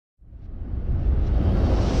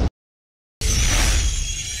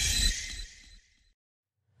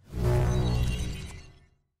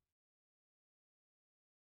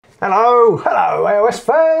Hello, hello AOS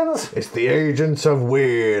fans! It's the agents of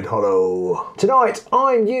WYRDHOLLOW. Tonight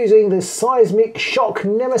I'm using the Seismic Shock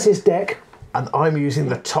Nemesis deck. And I'm using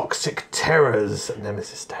the Toxic Terrors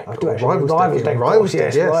Nemesis deck. I do actually Rivals deck. Rivals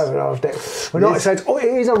deck, yes. Rivals deck. We're not, so it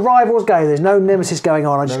is a Rivals game. There's no Nemesis going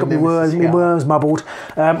on. I just got my worms mubbled.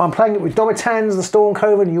 I'm playing it with Domitan's the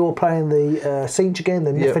Stormcoven. You're playing the Siege again,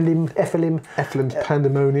 the Ephilim's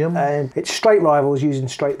Pandaemonium. And it's straight Rivals using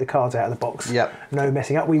straight the cards out of the box. Yep. No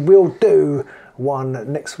messing up. We will do one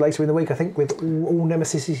later in the week, I think, with all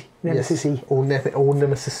Nemesis-y. All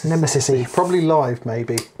Nemesis-y. Probably live,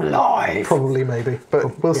 maybe. Live. Probably, maybe.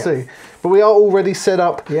 But we'll see. But we are already set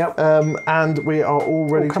up. Yep. And we are all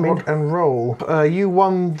ready to rock and roll. You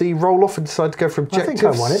won the roll-off and decided to go for objectives. I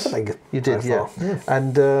think I won it, but they You did, yeah.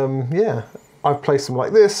 And, yeah, I've placed them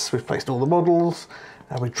like this. We've placed all the models.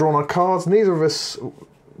 We've drawn our cards. Neither of us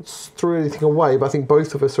threw anything away, but I think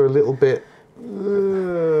both of us are a little bit...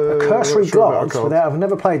 a cursory glance, I've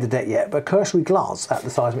never played the deck yet, but a cursory glance at the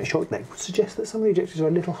Seismic Shock deck would suggest that some of the objectives are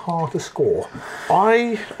a little hard to score.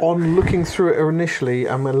 On looking through it initially,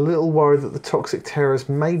 I'm a little worried that the Toxic Terrors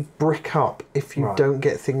may brick up if you don't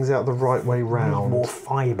get things out the right way round. More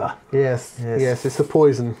fibre. Yes, it's the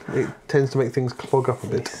poison. It tends to make things clog up a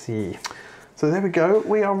bit. See. So there we go,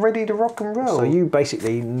 we are ready to rock and roll. So you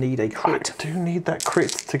basically need a crit. I do need that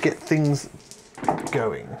crit to get things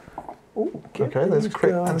going. Ooh, okay, there's a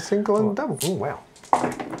crit and a single and a double. Oh, wow.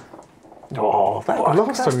 Oh,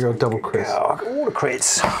 last time you got a double crit. All the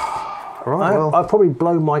crits. Right, well. I've probably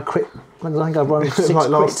blown my crit. I think I've run 6 like crits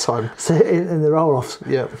last time. in the roll-offs.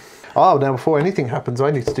 Yeah. Oh, now before anything happens,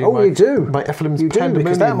 I need to do my Ephilim's Pandaemonium.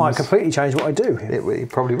 Because that might completely change what I do. It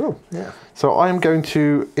probably will. Yeah. So I am going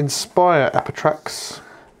to inspire Apatrax.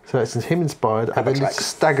 So it's him inspired. I then need to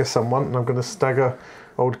stagger someone, and I'm going to stagger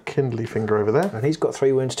old Kindly Finger over there. And he's got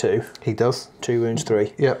 3 wounds too. He does. 2 wounds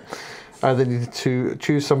 3. Yep. I then need to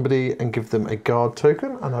choose somebody and give them a guard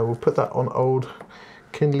token, and I will put that on old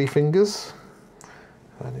Kindly Fingers.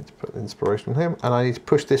 I need to put inspiration on him, and I need to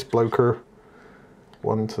push this bloker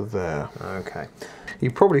one to there. Okay.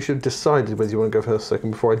 You probably should have decided whether you want to go first or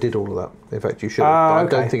second before I did all of that. In fact, you should have,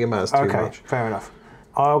 but I don't think it matters too much. Fair enough.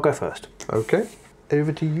 I'll go first. Okay.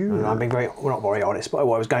 Over to you. And I'm being not very honest, but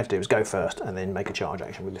what I was going to do was go first and then make a charge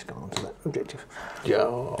action with this guy onto that objective. Yeah.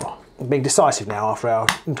 I'm being decisive now after our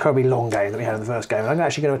incredibly long game that we had in the first game. I'm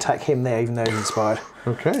actually going to attack him there, even though he's inspired.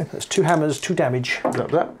 Okay. That's 2 hammers, 2 damage.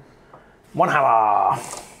 That. 1 hammer.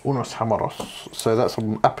 Unos hammeros. So that's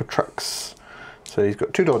on Apatrax. So he's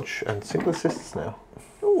got 2 dodge and single assists now.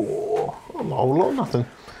 Oh, a whole lot of nothing.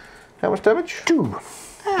 How much damage? 2.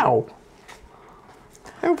 Ow.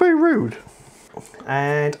 How very rude.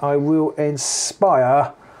 And I will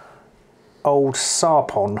inspire old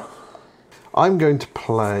Sarpon. I'm going to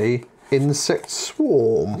play Insect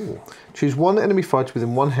Swarm. Ooh. Choose 1 enemy fighter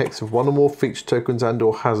within 1 hex of 1 or more feature tokens and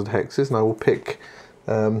or hazard hexes, and I will pick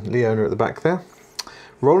Leona at the back there.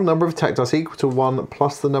 Roll a number of attack dice equal to 1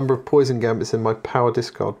 plus the number of poison gambits in my power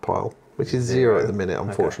discard pile, which is 0 at the minute,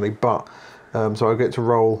 unfortunately. Okay. But so I get to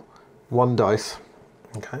roll 1 dice.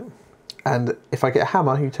 Okay. And if I get a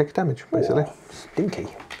hammer, you take a damage, basically. Oh, stinky.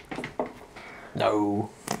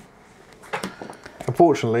 No.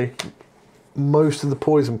 Unfortunately, most of the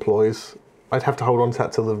poison ploys, I'd have to hold on to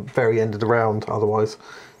that till the very end of the round otherwise.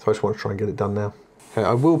 So I just want to try and get it done now. Okay,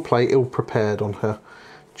 I will play Ill Prepared on her.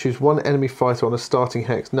 Choose 1 enemy fighter on a starting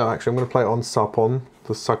hex. No, actually, I'm going to play it on Sarpon,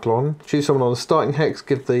 the Cyclone. Choose someone on a starting hex,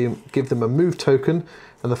 give them a move token,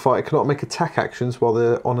 and the fighter cannot make attack actions while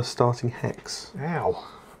they're on a starting hex. Ow.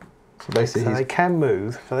 So basically, so they can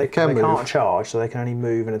move, so they can't charge, so they can only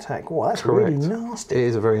move and attack. Oh, that's really nasty. It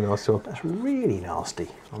is a very nasty one. That's really nasty.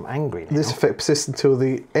 I'm angry now. This effect persists until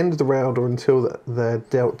the end of the round or until they're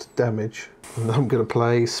dealt damage. And I'm going to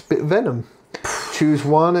play Spit Venom. Choose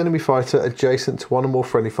 1 enemy fighter adjacent to 1 or more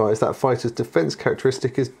friendly fighters. That fighter's defense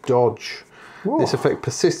characteristic is dodge. Whoa. This effect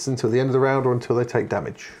persists until the end of the round or until they take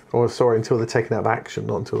damage. Or, sorry, until they're taken out of action,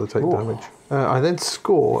 not until they take damage. I then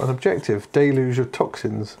score an objective, Deluge of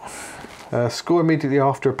Toxins. Score immediately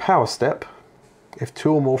after a power step if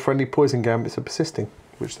 2 or more friendly poison gambits are persisting,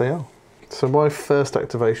 which they are. So my first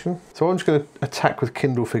activation. So I'm just going to attack with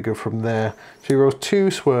Kindle Figure from there. So he rolls 2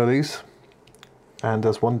 swirlies and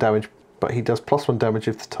does 1 damage, but he does +1 damage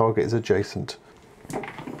if the target is adjacent.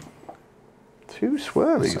 2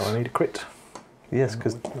 swirlies. So I need a crit. Yes,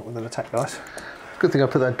 because not with an attack dice. Good thing I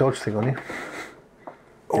put that dodge thing on you.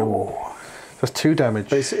 Oh, that's 2 damage.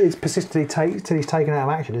 But it's persistently till he's taken out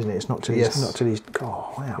of action, isn't it? It's not till he's not till he's.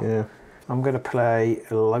 Oh wow. Yeah. I'm going to play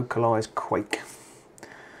Localized Quake.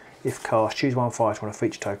 If cast, choose 1 fighter on a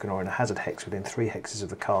feature token or in a hazard hex within 3 hexes of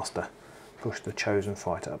the caster. push the chosen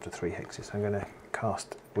fighter up to 3 hexes. I'm going to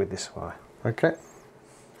cast with this fire. Okay.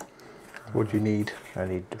 What do you need? I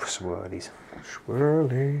need swirlies.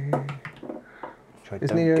 Swirly.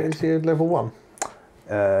 Is he a level 1?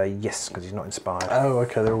 Yes, because he's not inspired. Oh,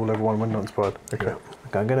 okay, they're all level 1 when not inspired. Okay. Yeah.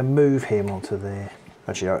 Okay, I'm going to move him onto there.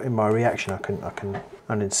 Actually, in my reaction, I can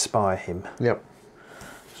uninspire him. Yep.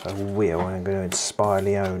 So I will, and I'm going to inspire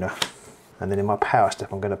Leona. And then in my power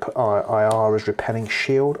step, I'm going to put Iara's repelling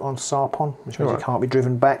shield on Sarpon, which means he can't be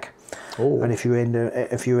driven back. Ooh. And if you end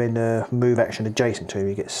a move action adjacent to him,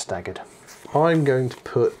 you get staggered. I'm going to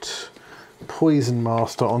put Poison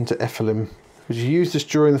Master onto Ephilim, which is used as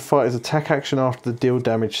during the fighter's attack action after the deal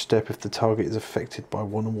damage step if the target is affected by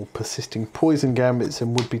one or more persisting poison gambits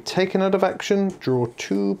and would be taken out of action. Draw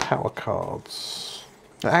 2 power cards.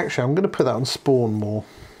 Actually, I'm going to put that on Spawn more.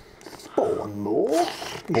 Spawn more?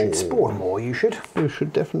 You should spawn more, you should. You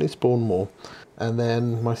should definitely spawn more. And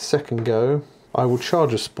then my second go, I will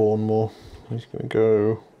charge a spawn more. I'm just going to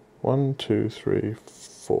go 1, 2, 3,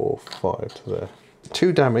 4, 5 to there.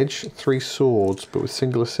 2 damage, 3 swords, but with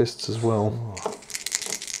single assists as well.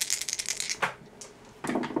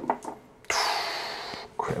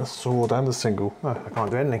 Crit a sword and a single. Oh, I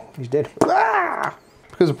can't do anything. He's dead. Ah!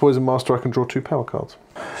 Because of Poison Master, I can draw 2 power cards.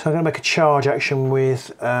 So I'm going to make a charge action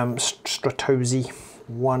with Stratosi.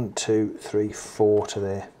 1, 2, 3, 4 to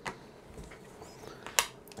there.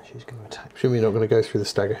 She's going to attack. Assume you're not going to go through the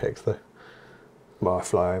stagger hex though. Well, I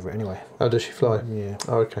fly over it anyway. Oh, does she fly? Yeah.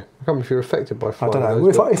 Oh, okay. I can't remember if you're affected by flying. I don't know.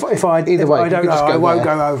 If I don't know, I won't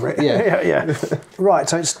go over it. Yeah. yeah. Right,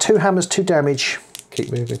 so it's 2 hammers, 2 damage.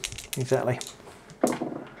 Keep moving. Exactly.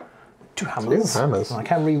 2 hammers. 2 hammers. I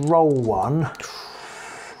can re-roll 1.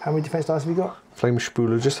 How many defense dice have you got? Flame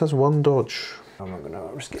Spuler just has 1 dodge. I'm not going to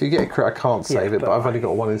risk it. If you get a crit, I can't save it, but I've only got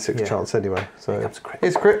a 1 in 6 chance anyway. So it's a crit.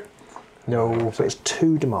 It's a crit. No. So it's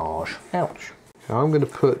 2 damage. Ouch. I'm going to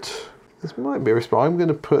put... This might be a risk, but I'm going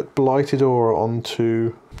to put Blighted Aura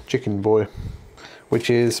onto Chicken Boy,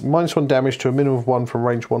 which is -1 damage to a minimum of 1 from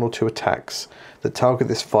range 1 or 2 attacks that target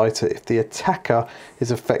this fighter if the attacker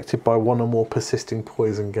is affected by 1 or more persisting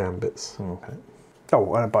poison gambits. Okay.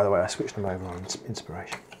 Oh, and by the way, I switched them over on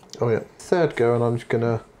inspiration. Oh yeah. Third go, and I'm just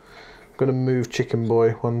gonna move Chicken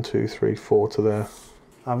Boy 1, 2, 3, 4 to there.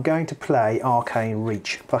 I'm going to play Arcane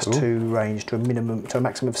Reach, +2 range to a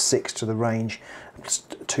maximum of 6 to the range,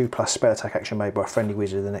 2+ spell attack action made by a friendly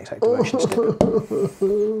wizard in the next activation step.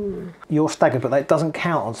 You're staggered, but that doesn't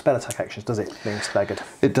count on spell attack actions, does it, being staggered?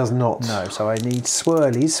 It does not. No, so I need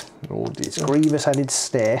swirlies. Oh dear. Grievous added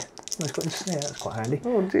stare. Oh, it's got a stare, that's quite handy.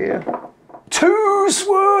 Oh dear. 2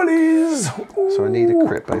 swirlies! Ooh. So I need a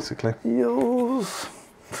crit, basically. Yes.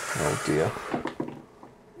 Oh dear.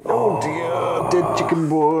 Oh dear, dead Chicken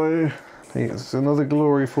Boy. It's another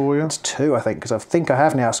glory for you. It's 2, I think, because I think I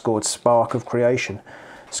have now scored Spark of Creation.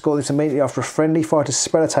 Scored this immediately after a friendly fighter's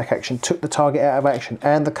spell attack action took the target out of action,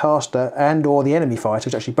 and the caster and/or the enemy fighter,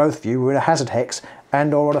 which actually both of you, were in a hazard hex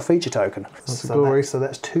and/or on a feature token. That's a glory. So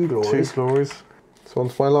that's 2 glories. 2 glories. So on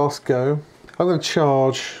to my last go. I'm going to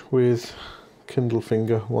charge with Kindle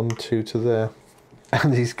Finger 1, 2 to there,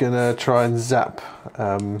 and he's going to try and zap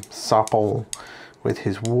Sarpon with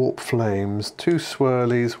his Warp Flames. 2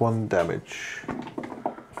 swirlies, 1 damage.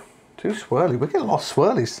 2 swirly. We're getting a lot of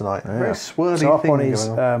swirlies tonight. Yeah. Very swirly thing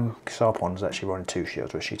going on. Sarpon's actually running 2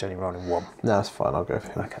 shields, where she's only running 1. No, that's fine. I'll go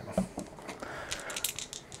for him. Okay.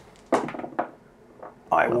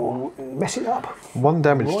 I will mess it up. 1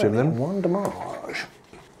 damage to him then. 1 damage.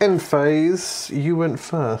 End phase, you went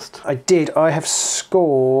first. I did. I have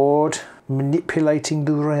scored Manipulating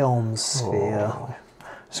the Realms Sphere.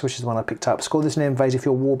 So which is the one I picked up. Score this in end phase if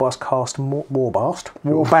your Warband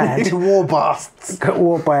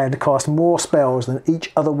cast more spells than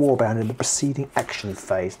each other Warband in the preceding action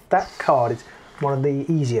phase. That card is one of the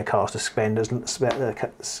easier cards to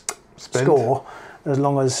score, as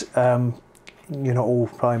long as you're not all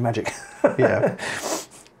playing Magic. Yeah.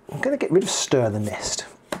 I'm going to get rid of Stir the Nest.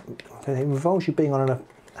 It involves you being on a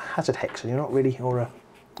hazard hex, and you're not really, or a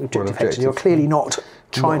objective hex, and you're clearly not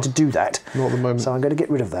trying to do that. Not at the moment. So I'm going to get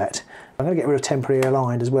rid of that. I'm going to get rid of Temporary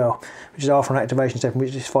Aligned as well, which is after an activation step in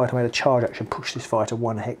which this fighter made a charge action, push this fighter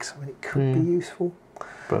 1 hex. I mean, it could be useful,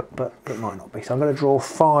 but it might not be. So I'm going to draw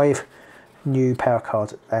 5 new power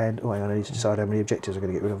cards, and hang on, I need to decide how many objectives I'm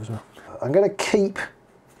going to get rid of as well. I'm going to keep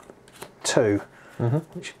 2,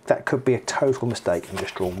 which that could be a total mistake, and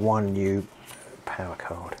just draw 1 new power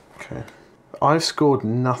card. Okay. I've scored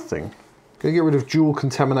nothing. Going to get rid of Dual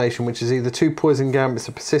Contamination, which is either 2 poison gambits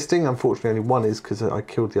are persisting, unfortunately only 1 is because I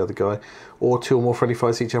killed the other guy, or 2 or more friendly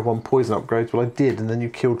fighters each have 1 poison upgrade. Well, I did, and then you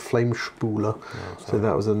killed Flame Spuler, so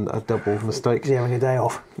that was a double mistake. You're having a day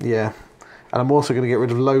off. Yeah. And I'm also going to get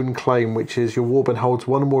rid of Lone Claim, which is your warband holds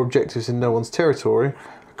one or more objectives in no one's territory.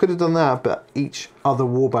 I could have done that, but each other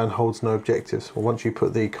warband holds no objectives. Well, once you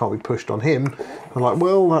put the can't be pushed on him, I'm like,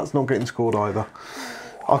 well, that's not getting scored either.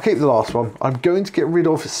 I'll keep the last one. I'm going to get rid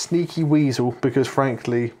of Sneaky Weasel because,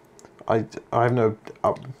 frankly, I have no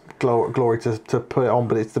glory to put it on,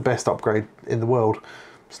 but it's the best upgrade in the world.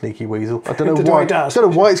 Sneaky Weasel. I don't know why. I don't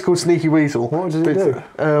know why it's called Sneaky Weasel. What does it do?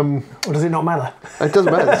 Or does it not matter? It doesn't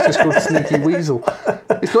matter. It's just called Sneaky Weasel.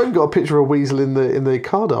 It's not even got a picture of a weasel in the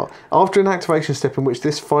card art. After an activation step in which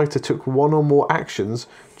this fighter took one or more actions,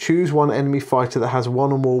 choose one enemy fighter that has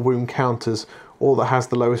one or more wound counters, or that has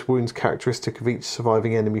the lowest wounds characteristic of each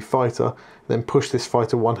surviving enemy fighter. Then push this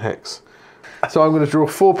fighter 1 hex. So I'm going to draw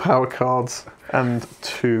 4 power cards and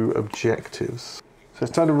 2 objectives. So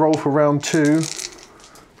it's time to roll for round 2.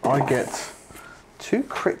 I get 2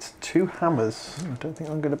 crits, 2 hammers. I don't think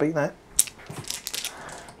I'm going to beat that.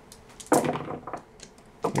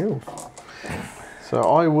 Ew. So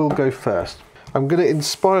I will go first. I'm going to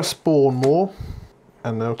inspire Spawn more,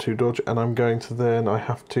 and now 2 dodge, and I'm going to then, I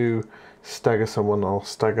have to stagger someone. I'll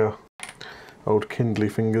stagger old Kindly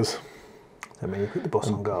Fingers. I mean, you put the boss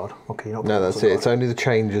on guard. Okay, not. No, that's it. It's only the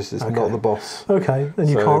changes. It's not the boss. Okay, then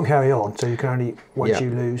you can't carry on. So you can only once you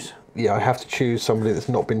lose. Yeah, I have to choose somebody that's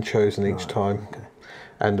not been chosen each time. Okay.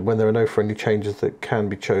 And when there are no friendly changes that can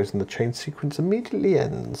be chosen, the chain sequence immediately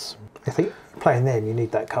ends. I think playing them, you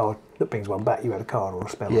need that card that brings one back. You had a card or a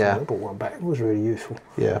spell that brought one back. It was really useful.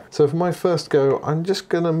 Yeah. So for my first go, I'm just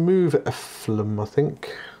going to move Ephilim, I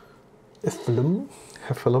think. Ephilim?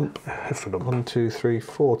 Ephilim. 1, 2, 3,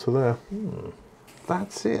 4 to there.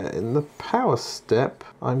 That's it. In the power step,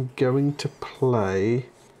 I'm going to play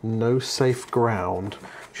No Safe Ground.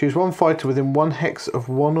 Choose one fighter within 1 hex of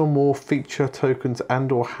one or more feature tokens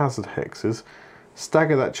and or hazard hexes.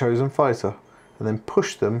 Stagger that chosen fighter and then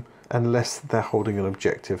push them unless they're holding an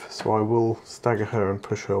objective. So I will stagger her and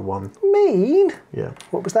push her 1. Mean? Yeah.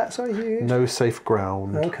 What was that? Sorry, you? No Safe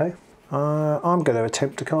Ground. Okay. I'm going to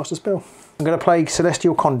attempt to cast a spell. I'm going to play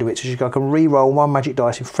Celestial Conduits, which is I can re-roll 1 magic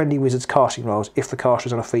dice in friendly wizard's casting rolls if the caster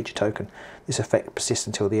is on a feature token. This effect persists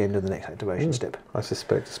until the end of the next activation step. I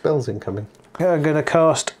suspect a spell's incoming. I'm going to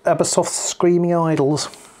cast Abasoth's Screaming Idols.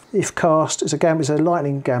 If cast, it's a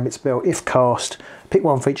lightning gambit spell. If cast, pick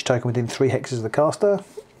 1 feature token within 3 hexes of the caster.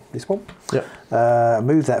 This one. Yep.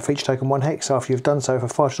 Move that feature token 1 hex. After you've done so, if a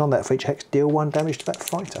fighter on that feature hex, deal 1 damage to that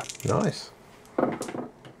fighter. Nice.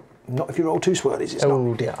 Not if you roll 2 swirlies, it's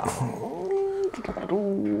not. Dear.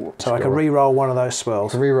 So I can re-roll 1 of those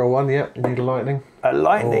swirls. Re-roll 1, yep. You need a lightning. A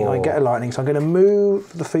lightning, I get a lightning. So I'm going to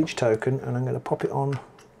move the feature token and I'm going to pop it on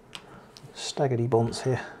Staggerdy Bonds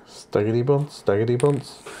here. Staggerdy Bonds, Staggerdy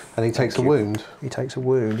Bonds. And he takes a wound. He takes a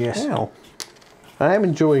wound, yes. Ow. I am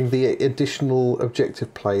enjoying the additional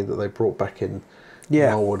objective play that they brought back in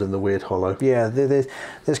Marwood and the Weird Hollow. Yeah,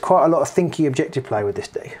 there's quite a lot of thinky objective play with this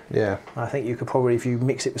deck. Yeah. I think you could probably, if you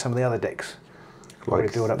mix it with some of the other decks, probably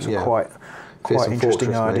build up some quite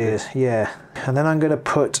interesting ideas. Maybe. Yeah. And then I'm going to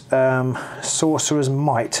put Sorcerer's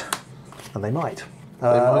Might, and they might,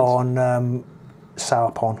 on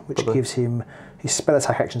Sauerpon, which gives him his spell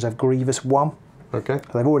attack actions have Grievous 1. Okay.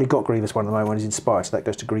 So they've already got Grievous 1 at the moment when he's inspired, so that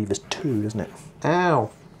goes to Grievous 2, doesn't it? Ow.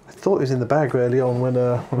 I thought it was in the bag early on when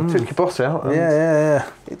I took your boss out. And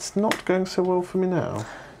yeah. It's not going so well for me now.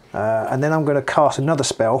 And then I'm going to cast another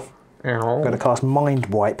spell. I'm going to cast Mind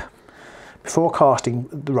Wipe. Before casting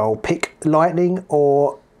the roll, pick lightning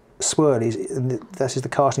or swirlies, and this is the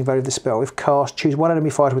casting value of the spell. If cast, choose 1 enemy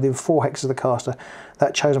fighter within 4 hexes of the caster.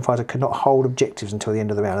 That chosen fighter cannot hold objectives until the end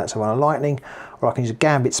of the round. That's a lightning, or I can use a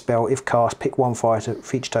gambit spell. If cast, pick 1 fighter,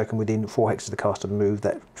 feature token within 4 hexes of the caster, and move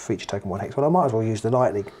that feature token 1 hex. Well, I might as well use the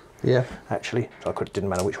lightning. Yeah. Actually, so it didn't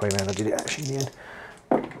matter which way around I did it actually in the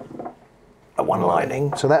end. A 1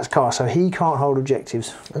 lightning, so that's cast, so he can't hold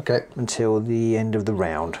objectives until the end of the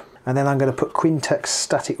round. And then I'm going to put Quintex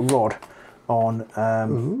Static Rod on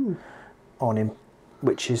him,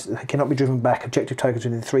 which is he cannot be driven back. Objective tokens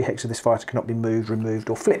within 3 hexes of this fighter cannot be moved,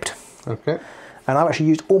 removed, or flipped. Okay. And I've actually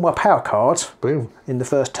used all my power cards in the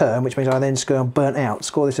first turn, which means I then go and burnt out.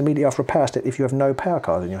 Score this immediately after a power step if you have no power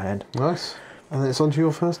cards in your hand. Nice. And then it's on to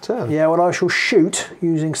your first turn. Yeah, well, I shall shoot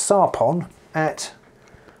using Sarpon at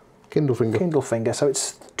Kindlefinger. So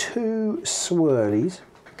it's 2 swirlies.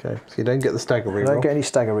 Okay, so you don't get the stagger reroll. I don't get any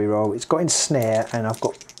stagger reroll. It's got ensnare, and I've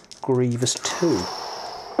got Grievous 2.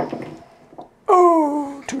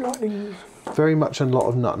 Oh, 2 lightnings. Very much a lot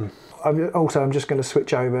of nothing. I'm just going to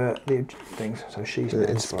switch over the things. So she's the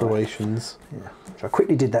inspirations. Yeah. So I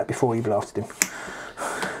quickly did that before you blasted him.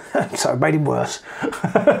 So I made him worse.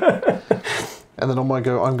 And then on my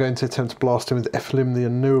go, I'm going to attempt to blast him with Ephilim the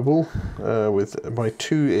Unknowable. With my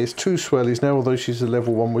two swirlies now, although she's a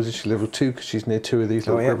level 1 wizard, she's level 2 because she's near 2 of these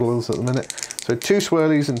little gribbles at the minute. So 2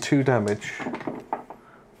 swirlies and 2 damage.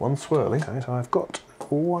 1 swirly. Okay, so I've got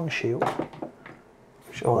 1 shield,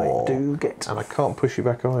 which I do get. And I can't push you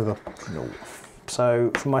back either. No.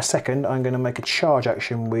 So for my second, I'm going to make a charge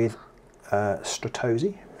action with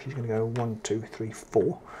Stratosi. She's going to go 1, 2, 3,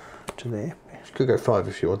 4 to there. She could go 5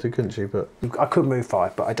 if she wanted, couldn't she? But I could move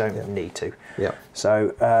 5, but I don't need to. Yeah.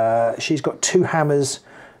 So she's got 2 hammers,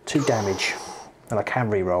 2 damage, and I can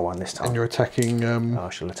re-roll 1 this time. And you're attacking. I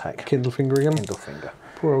shall attack Kindlefinger again. Kindlefinger.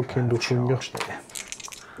 Poor old Kindlefinger.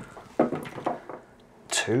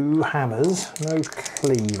 2 hammers, no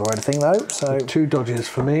cleave or anything though. So 2 dodges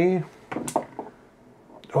for me.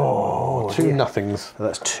 Oh, 2 nothings. So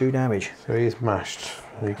that's 2 damage. So he is mashed.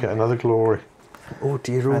 You get another glory. Oh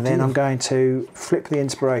dear, oh and then I'm going to flip the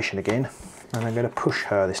inspiration again, and I'm going to push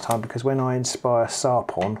her this time because when I inspire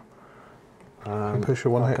Sarpon, I can push her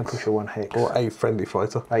 1 hex. I can push her 1 hex. Or a friendly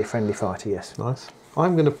fighter. A friendly fighter, yes. Nice.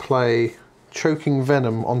 I'm going to play Choking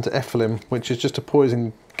Venom onto Ephilim, which is just a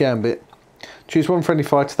poison gambit. Choose 1 friendly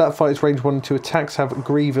fighter. That fight's range 1 and 2 attacks have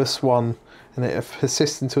Grievous 1, and it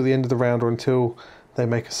persists until the end of the round or until they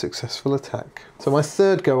make a successful attack. So my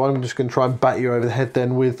third go, I'm just going to try and bat you over the head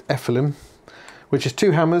then with Ephilim, which is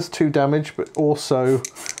 2 hammers, 2 damage, but also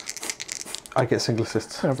I get single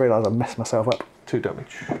assists. I realise I messed myself up. 2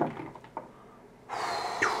 damage.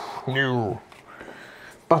 No.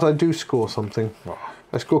 But I do score something.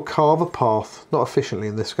 I score Carve a Path, not efficiently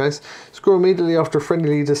in this case. Score immediately after a friendly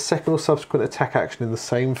leader's second or subsequent attack action in the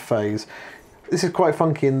same phase. This is quite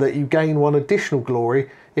funky in that you gain 1 additional glory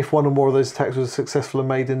if 1 or more of those attacks was successful and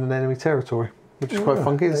made in an enemy territory, which is quite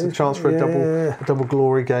funky. It's a chance for a double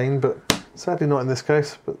glory gain, but sadly not in this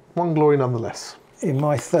case, but 1 glory nonetheless. In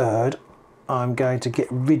my third, I'm going to get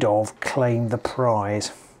rid of Claim the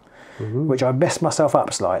Prize, which I messed myself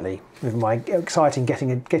up slightly with my exciting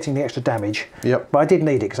getting the extra damage. Yep. But I did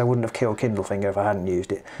need it because I wouldn't have killed Kindlefinger if I hadn't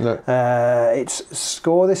used it. No. It's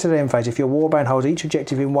score this at end phase if your warband holds each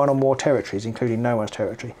objective in 1 or more territories, including no one's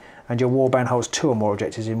territory, and your warband holds 2 or more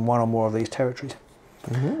objectives in 1 or more of these territories.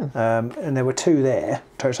 And there were 2 there,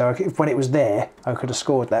 so when it was there, I could have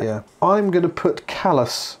scored that. Yeah. I'm going to put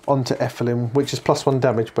Callus onto Ephilim, which is +1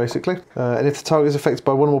 damage basically. And if the target is affected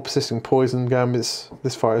by 1 or more persisting poison gambits,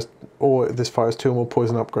 this fires 2 or more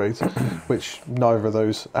poison upgrades, which neither of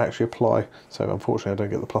those actually apply. So unfortunately, I don't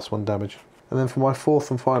get the +1 damage. And then for my 4th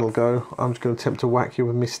and final go, I'm just going to attempt to whack you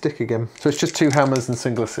with my stick again. So it's just 2 hammers and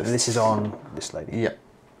single assists. And this is on this lady. Yeah.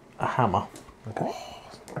 A hammer. Okay.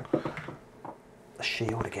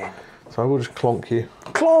 Shield again. So I will just clonk you.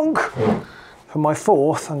 Clonk! For my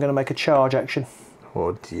 4th, I'm going to make a charge action.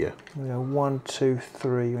 Oh dear. I'm going to go 1, 2,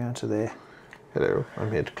 3 round to there. Hello,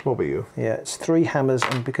 I'm here to clobber you. Yeah, it's 3 hammers,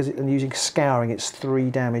 and because I'm using scouring, it's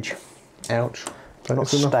 3 damage. Ouch. You're not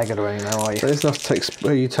staggered or anything now, are you? There's enough to take.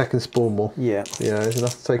 Are you attacking Spawn more? Yeah. Yeah, there's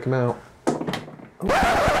enough to take him out.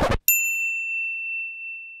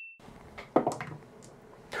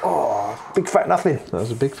 Oh, big fat nothing. That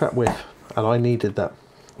was a big fat whiff. And I needed that,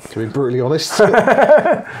 to be brutally honest.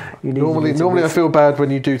 Normally I feel bad when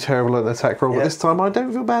you do terrible at an attack roll, but this time I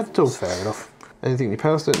don't feel bad at all. That's fair enough. Anything in your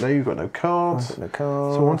power state? No, you've got no cards. I've got no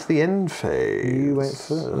cards. So on to the end phase. You went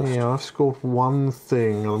first. Yeah, I've scored 1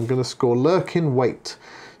 thing. I'm going to score Lurkin Wait.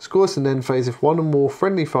 Score this in the end phase if 1 or more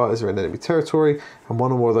friendly fighters are in enemy territory, and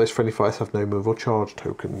 1 or more of those friendly fighters have no move or charge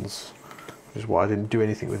tokens. Which is why I didn't do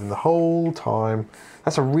anything with him the whole time.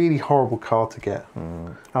 That's a really horrible card to get.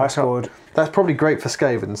 I scored. That's probably great for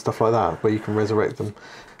Skaven and stuff like that, where you can resurrect them.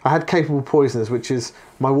 I had Capable Poisoners, which is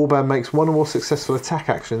my warband makes 1 or more successful attack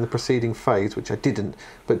action in the preceding phase, which I didn't,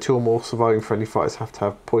 but 2 or more surviving friendly fighters have to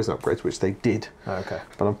have poison upgrades, which they did. Oh, okay.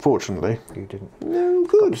 But unfortunately, you didn't. No,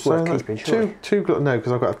 good. So no,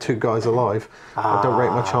 because I've got 2 guys alive. I don't rate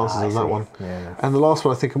my chances on that one. Yeah. And the last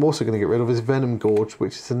one I think I'm also going to get rid of is Venom Gorge,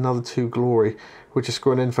 which is another 2 glory, which is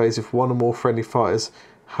score an end phase if 1 or more friendly fighters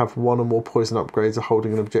have 1 or more poison upgrades or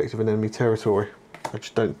holding an objective in enemy territory. I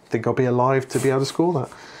just don't think I'll be alive to be able to score that.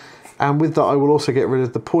 And with that, I will also get rid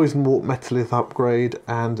of the Poison Warp Mechanolith upgrade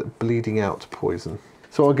and Bleeding Out Poison.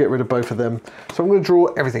 So I'll get rid of both of them. So I'm going to draw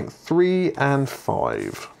everything, 3 and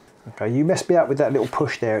 5. Okay, you messed me up with that little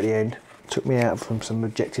push there at the end. Took me out from some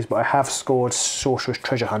objectives, but I have scored Sorcerer's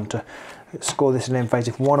Treasure Hunter. Score this in end phase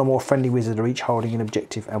if 1 or more friendly wizards are each holding an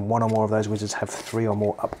objective, and 1 or more of those wizards have 3 or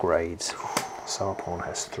more upgrades. Sarpon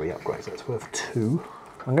has 3 upgrades, that's worth 2.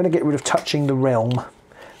 I'm going to get rid of Touching the Realm.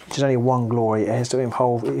 which is only 1 glory. It has to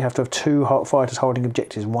involve, you have to have 2 fighters holding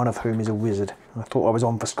objectives, one of whom is a wizard. I thought I was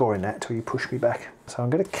on for scoring that until you pushed me back. So I'm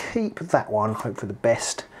going to keep that one, hope for the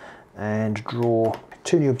best, and draw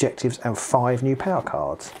 2 new objectives and 5 new power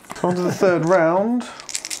cards. On to the 3rd round,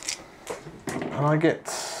 and I get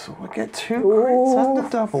 2 crits and a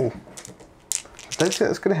double. I don't think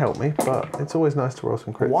that's going to help me, but it's always nice to roll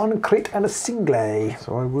some crits. 1 crit and a single.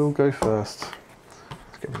 So I will go first.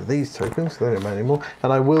 Let's get rid of these tokens, so they don't matter anymore.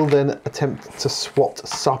 And I will then attempt to swat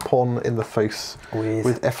Sarpon in the face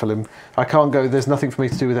with Ephilim. I can't go, there's nothing for me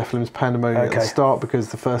to do with Ephilim's Pandaemonium at the start, because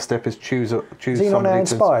the first step is choose somebody. Is he not now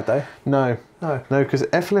inspired though? No. No, because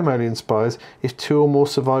Ephilim only inspires if 2 or more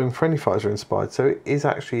surviving friendly fighters are inspired. So it is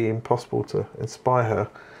actually impossible to inspire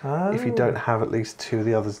her if you don't have at least 2 of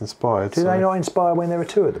the others inspired. Do they not inspire when there are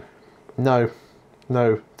 2 of them?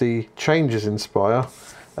 No. The changes inspire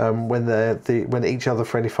when each other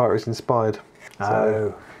friendly fighter is inspired.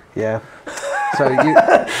 So, yeah. So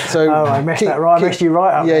I messed that right. I messed you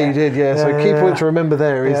right up. Yeah, there. you did. Yeah. So key point to remember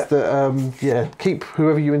there is that keep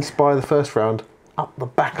whoever you inspire the first round up the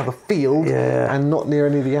back of the field and not near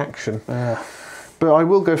any of the action. But I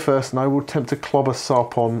will go first, and I will attempt to clobber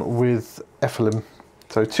Sarpon with Ephilim.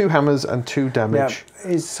 So 2 hammers and 2 damage.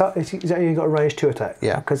 Yeah. Is that you got a range 2 attack?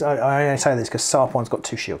 Yeah. Because I only say this because Sarpon's got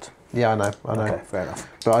 2 shields. Yeah, I know. Okay, fair enough.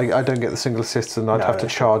 But I don't get the single assist, and I'd have to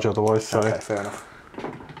charge otherwise. So. Okay, fair enough.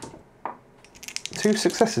 2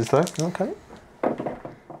 successes though. Okay.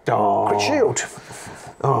 Oh, crit shield.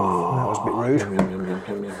 Oh, that was a bit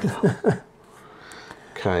rude.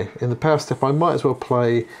 Okay, in the power step, I might as well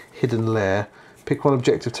play Hidden Lair. Pick 1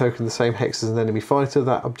 objective token the same hex as an enemy fighter.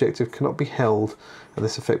 That objective cannot be held, and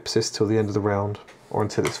this effect persists till the end of the round, or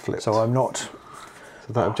until it's flipped. So I'm not.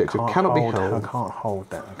 So that objective cannot be held. I can't hold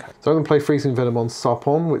that. Okay. So I'm going to play Freezing Venom on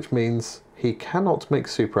Sarpon, which means he cannot make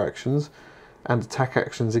super actions, and attack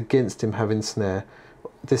actions against him have ensnare.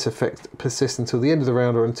 This effect persists until the end of the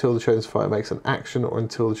round, or until the chosen fighter makes an action, or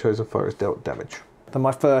until the chosen fighter is dealt damage. Then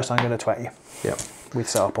my first, I'm going to twat you. Yep. With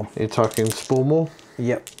Sarpon. You're attacking Sporemore?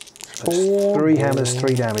 Yep. 3 hammers,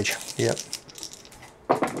 3 damage. Yep.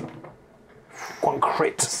 1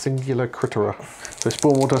 crit. Singular critterer. So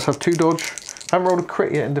Sporemore does have 2 dodge. Haven't rolled a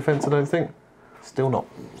crit yet in defense, I don't think. Still not.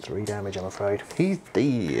 3 damage, I'm afraid. He's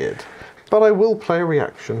dead. But I will play a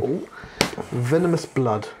reaction. Ooh. Venomous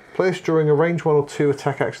Blood. Place during a range 1 or 2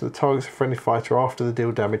 attack action that targets a friendly fighter after the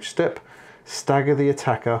deal damage step. Stagger the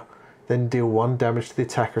attacker, then deal 1 damage to the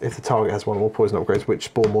attacker if the target has 1 or more poison upgrades,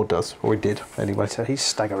 which Sporemore does, or he did anyway. So he's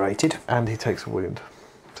staggerated. And he takes a wound.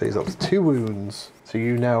 So he's up to 2 wounds. So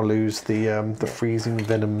you now lose the freezing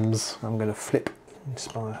venoms. I'm going to flip,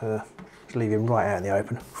 inspire her, just leave him right out in the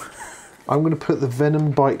open. I'm going to put the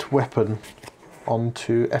Venom Bite weapon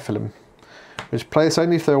onto Ephilim, which plays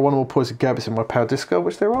only if there are 1 or more poison gambits in my power discard,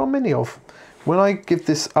 which there are many of. When I give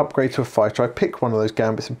this upgrade to a fighter, I pick 1 of those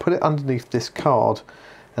gambits and put it underneath this card.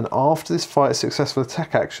 And after this fighter's successful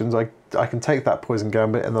attack actions, I can take that poison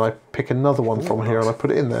gambit and then I pick another one from here and I put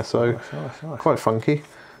it in there. So nice. Quite funky.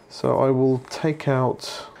 So I will take out,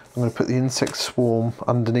 I'm going to put the insect swarm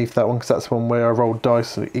underneath that one, because that's one where I roll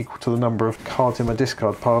dice equal to the number of cards in my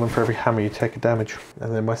discard pile, and for every hammer you take a damage.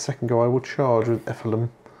 And then my second go I will charge with Ephilim.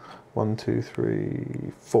 1, 2,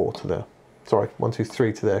 3, 4 to there. Sorry, 1, 2,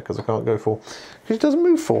 3 to there, because I can't go 4. Because it doesn't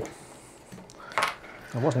move 4.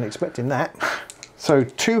 I wasn't expecting that. So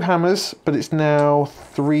 2 hammers, but it's now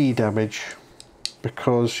 3 damage,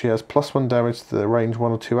 because she has +1 damage to the range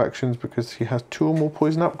 1 or 2 actions, because she has 2 or more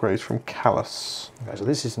poison upgrades from Callus. Okay, so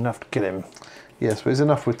this is enough to kill him. Yes, but it's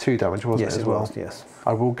enough with 2 damage, wasn't it, as well? Yes.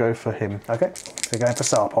 I will go for him. Okay, so you're going for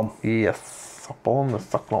Sarpon. Yes, Sarpon the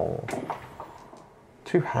Sarpon.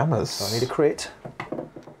 2 hammers. So I need a crit.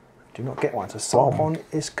 Do not get one, so Sarpon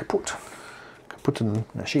is kaput. Kaputten.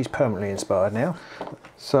 Now she's permanently inspired now.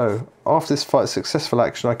 So after this fight's successful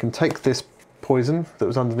action, I can take this poison that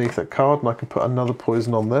was underneath that card and I can put another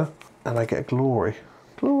poison on there, and I get glory.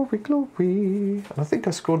 Glory, glory. And I think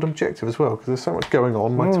I scored an objective as well, because there's so much going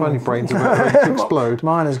on. My tiny brain's about ready to explode.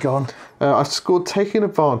 Mine has gone. I scored taking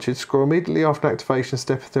advantage. Score immediately after an activation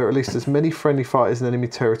step if there are at least as many friendly fighters in enemy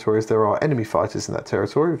territory as there are enemy fighters in that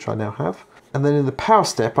territory, which I now have. And then in the power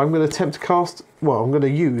step, I'm going to attempt to cast, well, I'm going to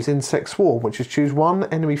use Insect Swarm, which is choose 1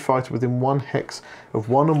 enemy fighter within 1 hex of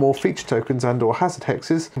 1 or more feature tokens and or hazard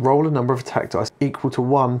hexes. Roll a number of attack dice equal to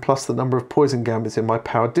 1 plus the number of poison gambits in my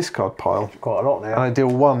power discard pile. Quite a lot now. And I deal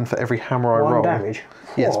 1 for every hammer I roll. 1 damage?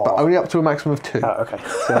 Yes, but only up to a maximum of 2. Oh, okay.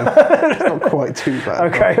 So it's not quite too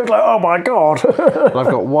bad. Okay, I was like, oh my god. And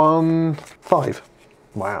I've got 1, 5.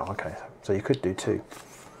 Wow, okay. So you could do 2.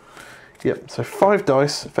 Yep, so 5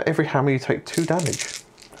 dice for every hammer you take 2 damage.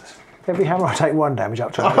 Every hammer I take 1 damage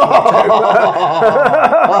up to.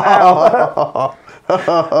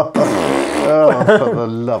 Oh, for the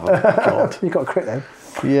love of God. You got a crit then.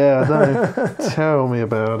 Yeah, I know. Tell me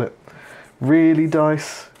about it. Really,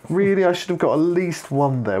 dice? Really, I should have got at least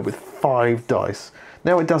 1 there with 5 dice.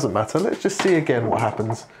 Now it doesn't matter. Let's just see again what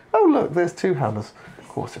happens. Oh, look, there's 2 hammers. Of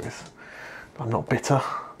course there is. I'm not bitter.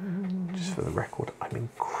 Just for the record, I'm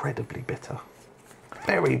incredibly bitter.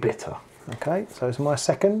 Very bitter. Okay, so it's my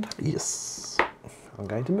second. Yes. I'm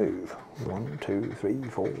going to move. 1, 2, 3,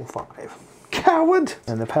 4, 5. Coward!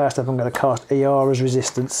 And the power step I'm going to cast Iara's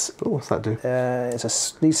Resistance. Oh, what's that do?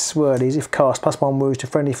 These swirlies, if cast, +1 wounds to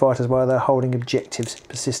friendly fighters while they're holding objectives,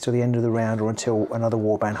 persist till the end of the round or until another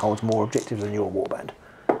warband holds more objectives than your warband.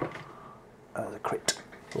 A crit.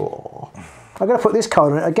 Oh. I'm going to put this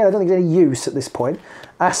card on it. Again, I don't think there's any use at this point.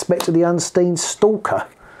 Aspect of the Unseen Stalker,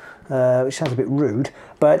 which sounds a bit rude,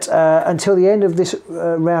 but until the end of this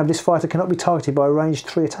round, this fighter cannot be targeted by ranged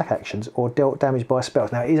 3 attack actions or dealt damage by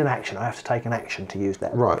spells. Now, it is an action. I have to take an action to use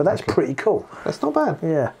that. Right. But that's pretty cool. That's not bad.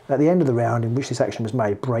 Yeah. At the end of the round in which this action was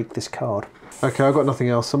made, break this card. Okay, I've got nothing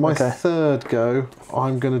else. So my third go,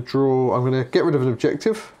 I'm going to get rid of an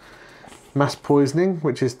objective. Mass Poisoning,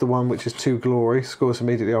 which is the one which is 2 glory, scores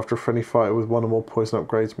immediately after a friendly fighter with 1 or more poison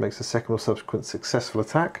upgrades, makes a second or subsequent successful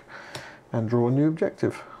attack, and draw a new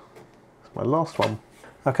objective. That's my last one.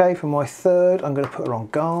 Okay, for my third, I'm going to put her on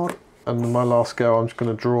guard. And my last go, I'm just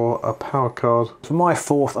going to draw a power card. For my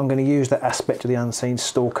fourth, I'm going to use that Aspect of the Unseen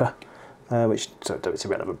Stalker, which so it's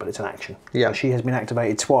irrelevant, but it's an action. Yeah. So she has been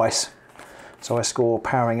activated twice. So I score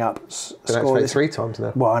powering up. Score this 3 times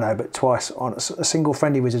now. Well, I know, but twice. On a single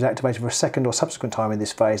friendly wizard activated for a second or subsequent time in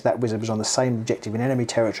this phase, that wizard was on the same objective in enemy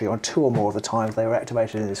territory on 2 or more of the times they were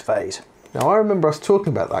activated in this phase. Now, I remember us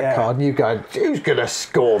talking about that card and you going, who's going to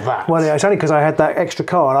score that? Well, yeah, it's only because I had that extra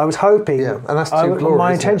card. I was hoping, and that's 2 glory,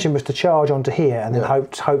 my intention was to charge onto here and then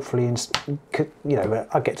hopefully,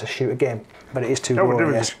 I get to shoot again. But it is 2 glory.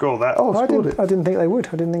 Didn't score that. Oh, I didn't think they would.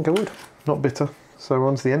 I didn't think I would. Not bitter. So we're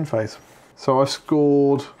on to the end phase. So I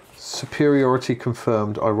scored superiority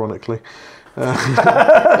confirmed, ironically.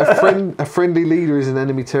 A friendly leader is in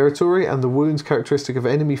enemy territory, and the wounds characteristic of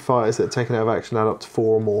enemy fighters that are taken out of action add up to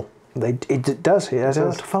 4 or more. It does. It adds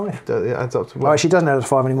up to 5. It adds up to. Well, actually, it doesn't add up to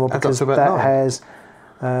 5 anymore because that 9. Has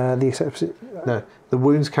the exception. No, the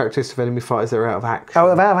wounds characteristic of enemy fighters that are out of action.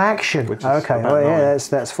 Oh, out of action. Which is okay. Oh, yeah,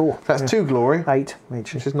 that's 4. That's 2 glory. 8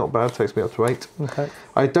 each. Which is not bad. Takes me up to 8. Okay.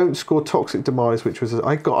 I don't score toxic demise, which was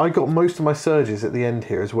I got most of my surges at the end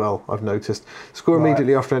here as well. I've noticed. Score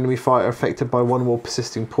immediately after an enemy fighter affected by 1 or more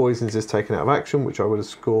persisting poisons is taken out of action, which I would have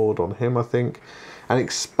scored on him, I think. And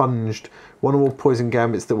expunged. 1 or more poison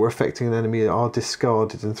gambits that were affecting an enemy are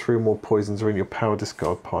discarded, and 3 or more poisons are in your power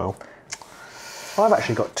discard pile. I've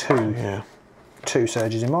actually got 2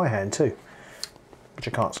 surges in my hand too, which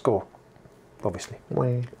I can't score, obviously.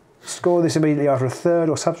 Score this immediately after a 3rd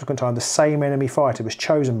or subsequent time the same enemy fighter was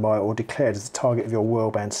chosen by or declared as the target of your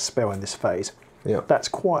whirlband spell in this phase. Yeah. That's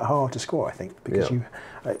quite hard to score, I think, because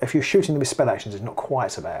if you're shooting them with spell actions, it's not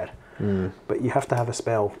quite so bad. But you have to have a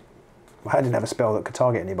spell. I didn't have a spell that could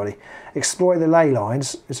target anybody. Exploit the ley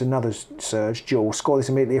lines is another surge, duel. Score this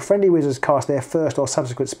immediately. If friendly wizards cast their first or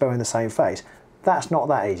subsequent spell in the same phase, that's not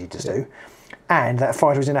that easy to do. And that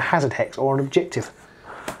fighter is in a hazard hex or an objective.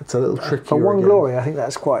 It's a little tricky. For 1 glory, I think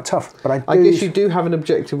that's quite tough. But I guess you do have an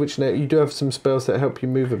objective, which you do have some spells that help you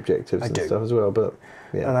move objectives and stuff as well. But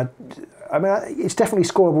and I mean, it's definitely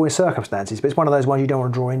scoreable in circumstances, but it's one of those ones you don't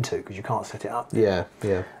want to draw into because you can't set it up. Yeah.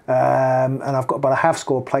 And I have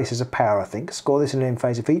scored places of power, I think. Score this in an end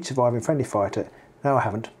phase if each surviving friendly fighter. No, I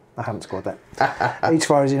haven't scored that. Each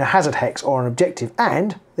fighter is in a hazard hex or an objective,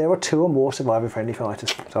 and there are 2 or more surviving friendly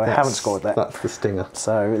fighters. So I haven't scored that. That's the stinger.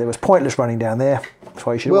 So there was pointless running down there. That's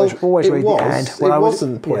why you should always read the hand. It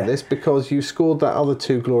wasn't pointless because you scored that other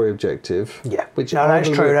 2 glory objective. Yeah. Which that's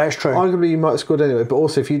true. Arguably you might have scored anyway, but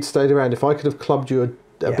also if you'd stayed around, if I could have clubbed you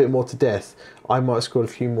a bit more to death, I might have scored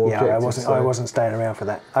a few more objectives. I wasn't staying around for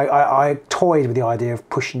that. I toyed with the idea of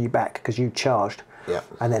pushing you back because you charged. Yeah.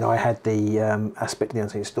 And then I had the Aspect of the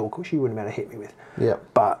Unseen Stalker, which you wouldn't be able to hit me with. Yeah.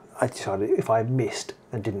 But I decided if I missed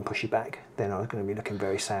and didn't push you back, then I was going to be looking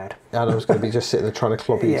very sad. And I was going to be just sitting there trying to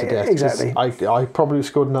clobber you to death. Exactly. I probably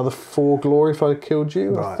scored another 4 glory if I had killed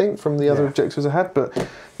you, I think, from the other objectives I had. But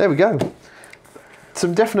there we go.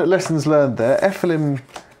 Some definite lessons learned there. Ephilim,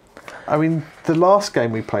 I mean, the last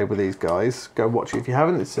game we played with these guys, go watch it if you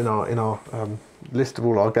haven't. It's in our list of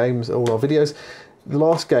all our games, all our videos. The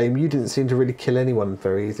last game, you didn't seem to really kill anyone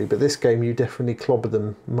very easily, but this game you definitely clobbered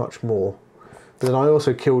them much more. But then I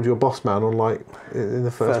also killed your boss man on in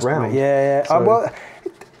the first round. Yeah. So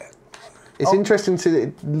It's interesting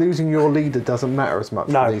to losing your leader doesn't matter as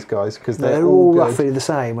much for these guys because they're all roughly the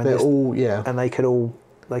same. They're all and they can all.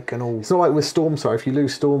 It's not like with Stormsire. If you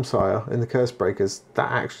lose Stormsire in the Curse Breakers, that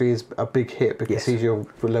actually is a big hit because he's your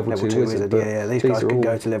level 2 wizard. Yeah, these guys can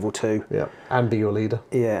go to level 2. Yeah, and be your leader.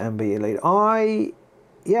 Yeah, and be your leader. I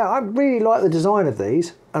really like the design of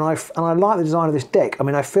these, and I like the design of this deck. I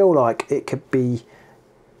mean, I feel like it could be,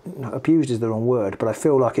 abused is the wrong word, but I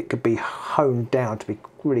feel like it could be honed down to be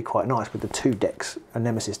really quite nice with the 2 decks, a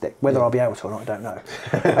Nemesis deck. Whether I'll be able to or not, I don't know.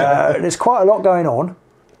 There's quite a lot going on.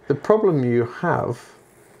 The problem you have,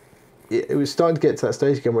 it was starting to get to that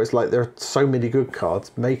stage again where it's like there are so many good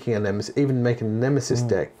cards. Making a Nemesis, even making a Nemesis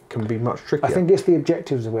deck can be much trickier. I think it's the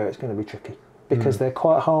objectives are where it's going to be tricky because they're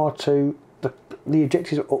quite hard to. The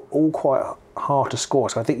objectives are all quite hard to score.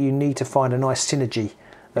 So I think you need to find a nice synergy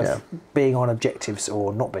of being on objectives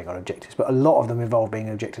or not being on objectives. But a lot of them involve being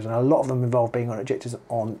on objectives, and a lot of them involve being on objectives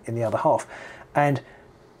in the other half. And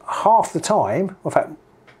half the time, in fact,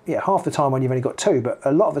 half the time when you've only got 2, but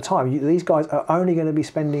a lot of the time these guys are only going to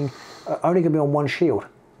be on 1 shield.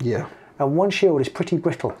 Yeah. And 1 shield is pretty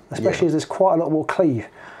brittle, especially as there's quite a lot more cleave.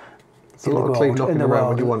 It's a lot of cleave knocking around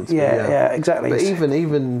when you want it to be. Yeah, exactly. But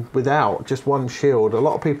even without just 1 shield, a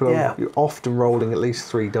lot of people are often rolling at least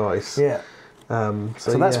 3 dice. Yeah.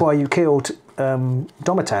 So that's why you killed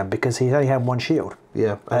Domitan, because he only had 1 shield.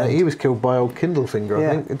 Yeah, and he was killed by old Kindlefinger,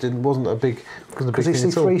 I think. It wasn't a big thing at all. Because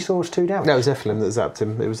he 3 swords, 2 damage. No, it was Ephilim that zapped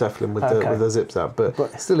him. It was Ephilim with the zip zap.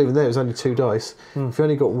 But still, even there, it was only 2 dice. If you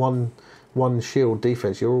only got one shield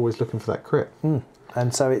defense, you're always looking for that crit.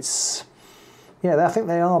 And so it's... Yeah, I think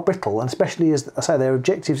they are brittle, and especially as I say, their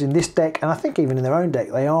objectives in this deck, and I think even in their own deck,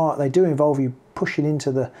 they do involve you pushing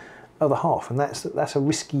into the other half, and that's a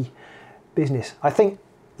risky business. I think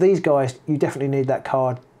these guys, you definitely need that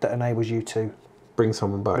card that enables you to bring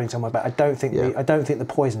someone back. I don't think the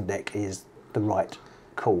poison deck is the right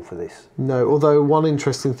call for this. No, although one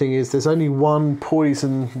interesting thing is there's only 1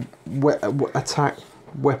 poison attack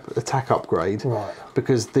upgrade, right?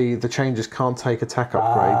 Because the changers can't take attack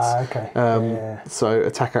upgrades. Okay. So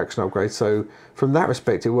attack action upgrade. So from that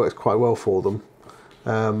respect, it works quite well for them.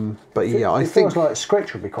 But yeah, I think feels like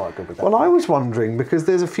Scritch would be quite good with that. Well, I was wondering because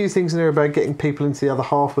there's a few things in there about getting people into the other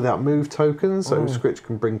half without move tokens. So Scritch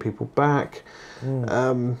can bring people back. I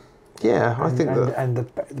think that and the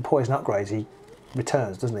poison upgrades he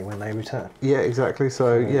returns, doesn't he, when they return? Yeah, exactly.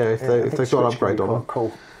 So if they've got an upgrade on them,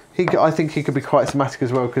 cool. I think he could be quite thematic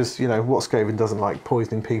as well because Whatskaven doesn't like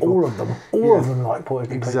poisoning people. All of them like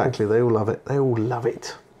poisoning people. Exactly, they all love it. They all love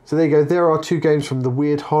it. So there you go. There are 2 games from the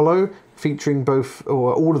Weird Hollow featuring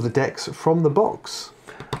all of the decks from the box.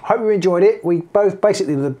 Hope you enjoyed it. We both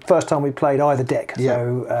basically the first time we played either deck. Yeah.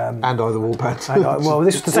 So, and either warband. Well,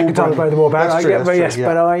 this is the second time we played the warband. That's true. Yes,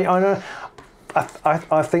 but I know.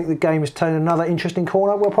 I think the game has turned another interesting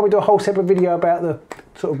corner. We'll probably do a whole separate video about the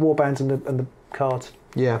sort of warbands and the cards.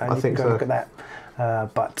 Yeah, and I think so. Look at that.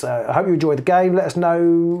 But I hope you enjoyed the game. Let us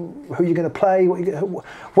know who you're going to play, what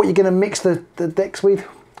you're going to mix the decks with,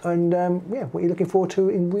 and what you're looking forward to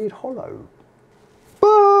in Weird Hollow.